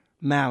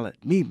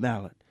 meat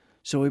mallet.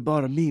 So we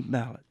bought a meat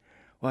mallet.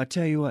 Well, I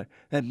tell you what,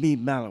 that meat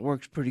mallet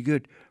works pretty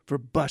good for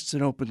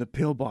busting open the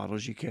pill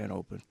bottles you can't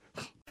open.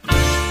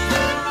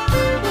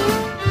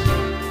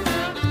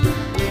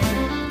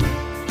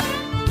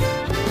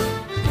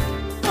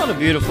 On a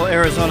beautiful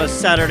Arizona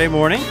Saturday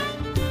morning.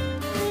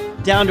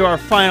 Down to our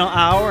final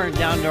hour and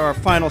down to our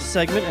final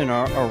segment in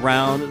our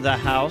Around the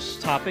House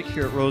topic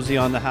here at Rosie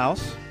on the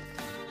House.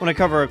 I want to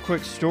cover a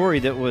quick story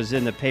that was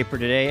in the paper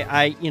today.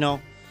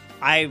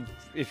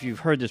 If you've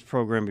heard this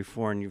program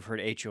before and you've heard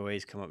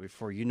HOAs come up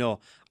before,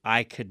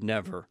 I could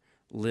never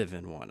live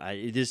in one.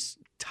 This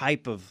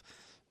type of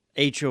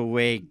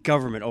HOA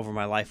government over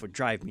my life would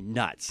drive me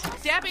nuts.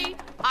 Debbie,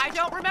 I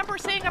don't remember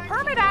seeing a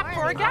permit act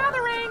for a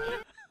gathering.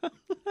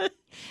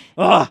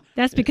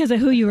 That's because of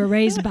who you were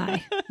raised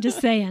by. Just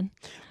saying.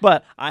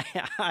 But I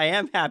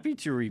am happy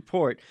to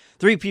report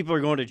 3 people are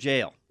going to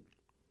jail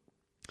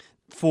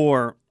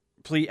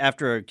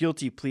after a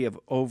guilty plea of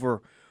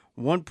over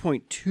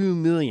 $1.2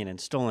 million in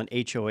stolen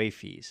HOA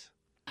fees.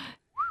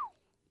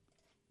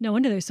 No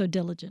wonder they're so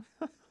diligent.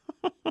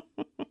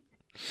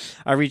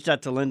 I reached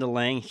out to Linda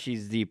Lang.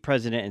 She's the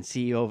president and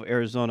CEO of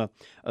Arizona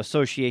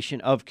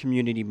Association of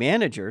Community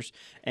Managers,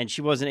 and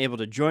she wasn't able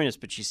to join us,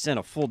 but she sent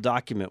a full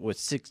document with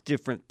 6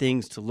 different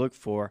things to look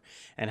for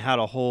and how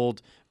to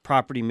hold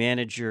property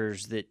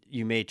managers that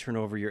you may turn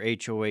over your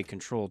HOA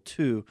control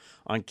to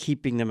on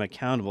keeping them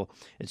accountable.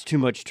 It's too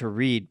much to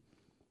read,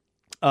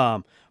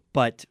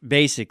 but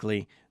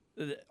basically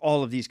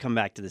all of these come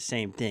back to the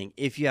same thing.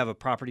 If you have a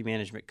property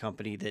management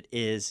company that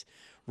is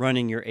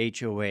running your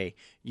HOA,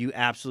 you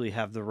absolutely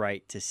have the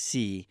right to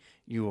see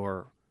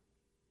your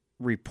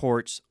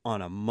reports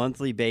on a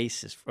monthly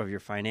basis of your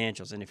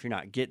financials. And if you're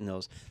not getting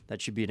those, that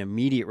should be an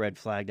immediate red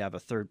flag to have a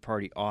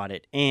third-party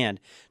audit. And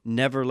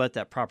never let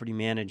that property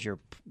manager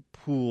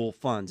pool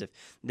funds. If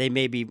they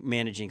may be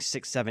managing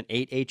 6, 7,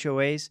 8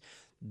 HOAs,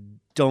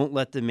 don't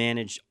let them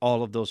manage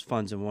all of those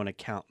funds in one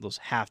account. Those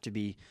have to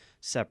be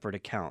separate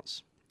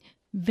accounts.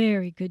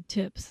 Very good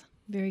tips.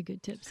 Very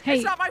good tips. Hey,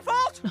 It's not my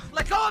fault.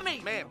 Let go of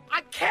me. Ma'am.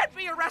 I can't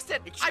be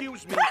arrested.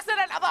 Excuse me.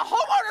 President of the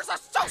Homeowners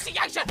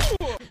Association.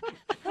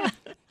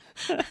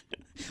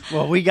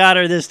 Well, we got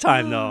her this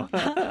time, though.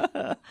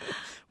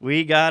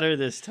 We got her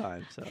this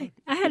time. So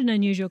I had an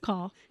unusual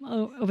call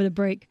over the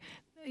break.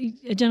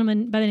 A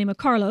gentleman by the name of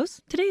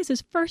Carlos. Today is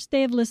his first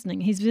day of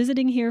listening. He's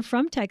visiting here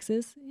from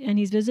Texas, and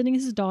he's visiting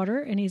his daughter,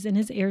 and he's in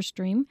his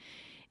Airstream.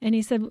 And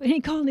he said, and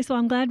he called and he said, well,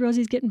 I'm glad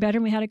Rosie's getting better.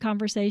 And we had a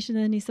conversation.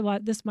 And he said, well,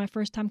 this is my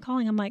first time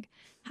calling. I'm like,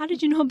 how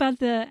did you know about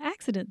the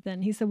accident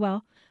then? He said,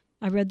 well,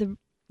 I read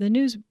the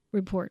news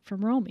report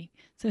from Romy.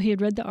 So he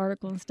had read the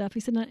article and stuff. He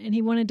said, and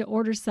he wanted to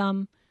order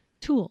some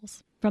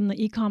tools from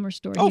the e-commerce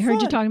store. Oh, he heard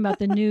you fun. talking about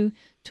the new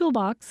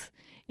toolbox.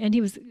 And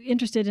he was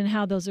interested in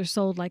how those are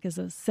sold, like as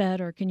a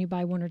set, or can you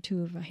buy one or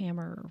two of a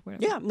hammer or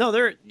whatever? yeah, no,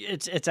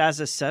 it's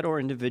as a set or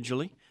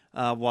individually.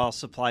 While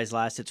supplies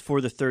last. It's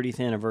for the 30th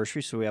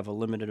anniversary, so we have a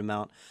limited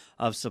amount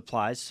of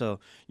supplies.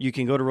 So you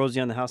can go to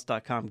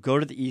rosieonthehouse.com, go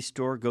to the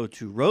e-store, go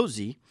to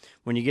Rosie.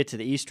 When you get to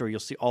the e-store, you'll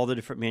see all the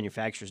different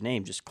manufacturers'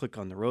 names. Just click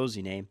on the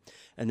Rosie name,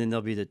 and then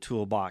there'll be the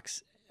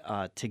toolbox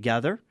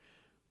together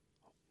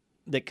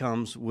that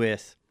comes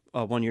with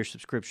a 1-year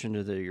subscription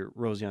to your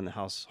Rosie on the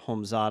House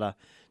Homezada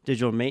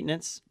digital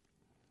maintenance.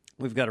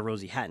 We've got a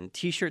Rosie hat and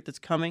T-shirt that's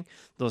coming.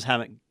 Those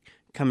haven't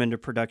come into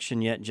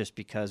production yet just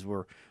because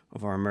we're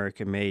of our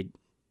American-made,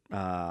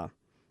 we're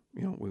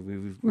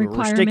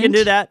sticking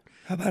to that.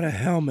 How about a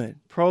helmet?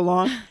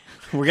 Prolong.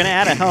 We're going to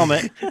add a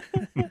helmet.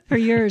 For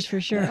yours,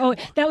 for sure. Oh,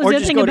 that was Or the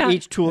just thing go about to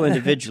each tool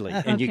individually,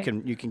 and you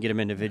Okay. can get them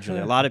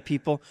individually. A lot of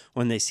people,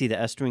 when they see the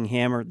S-Wing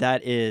hammer,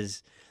 that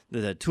is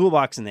the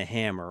toolbox and the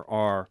hammer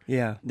are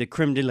the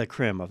creme de la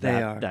creme of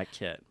that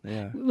kit.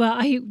 Yeah.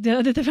 Well, the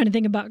other funny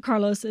thing about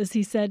Carlos is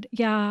he said,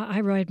 yeah,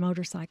 I ride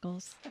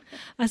motorcycles.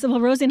 I said, well,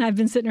 Rosie and I have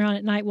been sitting around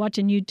at night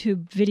watching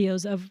YouTube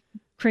videos of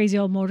crazy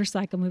old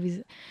motorcycle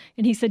movies.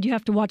 And he said, you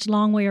have to watch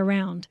Long Way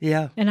Around.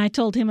 Yeah. And I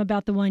told him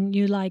about the one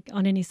you like,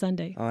 On Any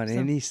Sunday.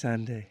 Any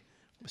Sunday.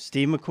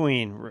 Steve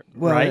McQueen,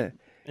 Well, right?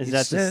 Is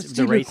that the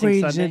Steve racing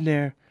McQueen's Sunday? in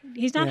there.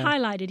 He's not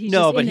highlighted. He's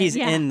No, just but in he's it.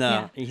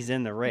 Yeah, he's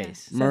in the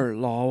race. Mert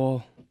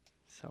Lowell.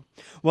 So,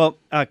 well,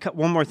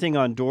 one more thing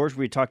on doors.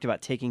 We talked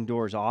about taking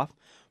doors off.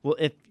 Well,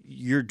 if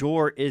your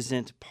door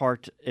isn't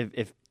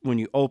if when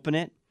you open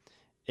it,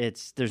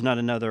 there's not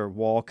another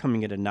wall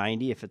coming at a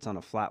 90 if it's on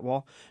a flat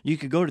wall. You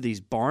could go to these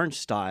barn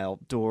style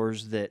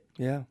doors that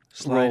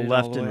roll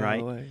left and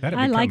right. That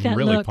I had like become that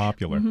really look.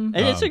 popular. Mhm.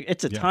 And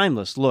it's a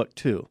timeless look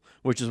too,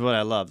 which is what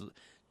I love.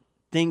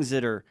 Things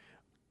that are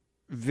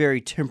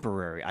very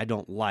temporary, I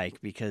don't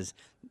like because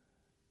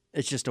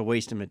it's just a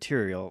waste of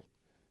material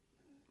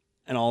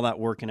and all that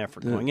work and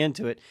effort going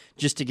into it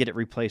just to get it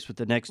replaced with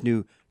the next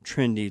new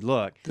trendy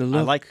look. I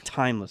like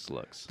timeless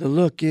looks. The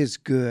look is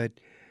good.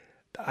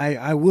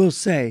 I will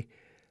say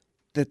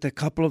that the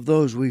couple of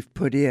those we've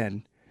put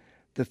in,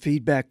 the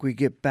feedback we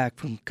get back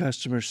from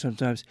customers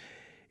sometimes,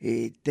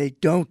 they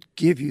don't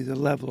give you the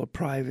level of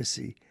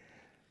privacy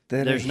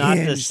that There's not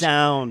the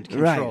sound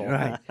control.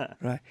 Right.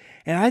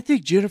 And I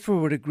think Jennifer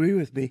would agree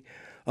with me.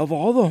 Of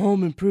all the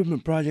home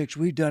improvement projects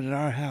we've done in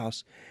our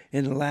house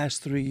in the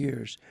last 3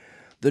 years,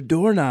 the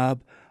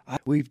doorknob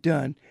we've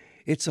done,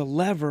 it's a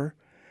lever,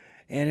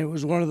 and it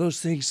was one of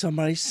those things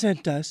somebody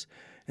sent us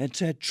and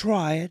said,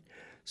 try it.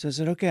 So I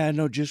said, okay, I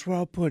know just where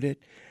I'll put it.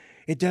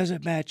 It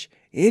doesn't match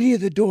any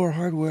of the door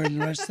hardware in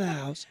the rest of the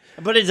house.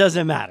 But it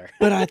doesn't matter.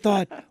 But I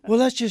thought, well,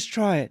 let's just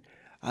try it.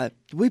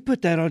 We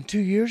put that on 2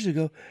 years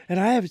ago, and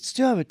I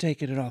still haven't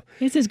taken it off.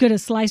 It's as good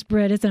as sliced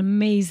bread. It's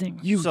amazing.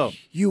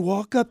 You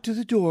walk up to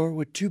the door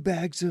with 2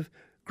 bags of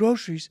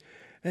groceries,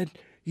 and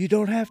you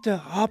don't have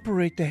to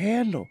operate the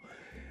handle.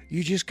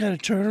 You just kind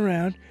of turn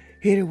around,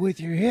 hit it with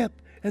your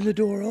hip, and the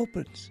door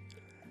opens.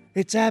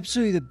 It's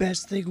absolutely the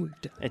best thing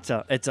we've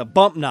done. It's a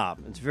bump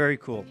knob. It's very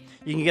cool.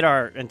 You can get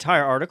our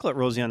entire article at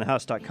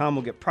rosieonthehouse.com.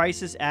 We'll get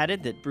prices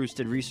added that Bruce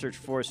did research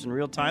for us in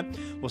real time.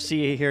 We'll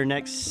see you here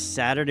next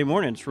Saturday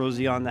morning. It's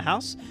Rosie on the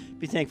House.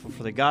 Be thankful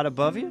for the God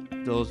above you,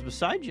 those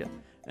beside you,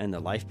 and the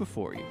life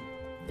before you.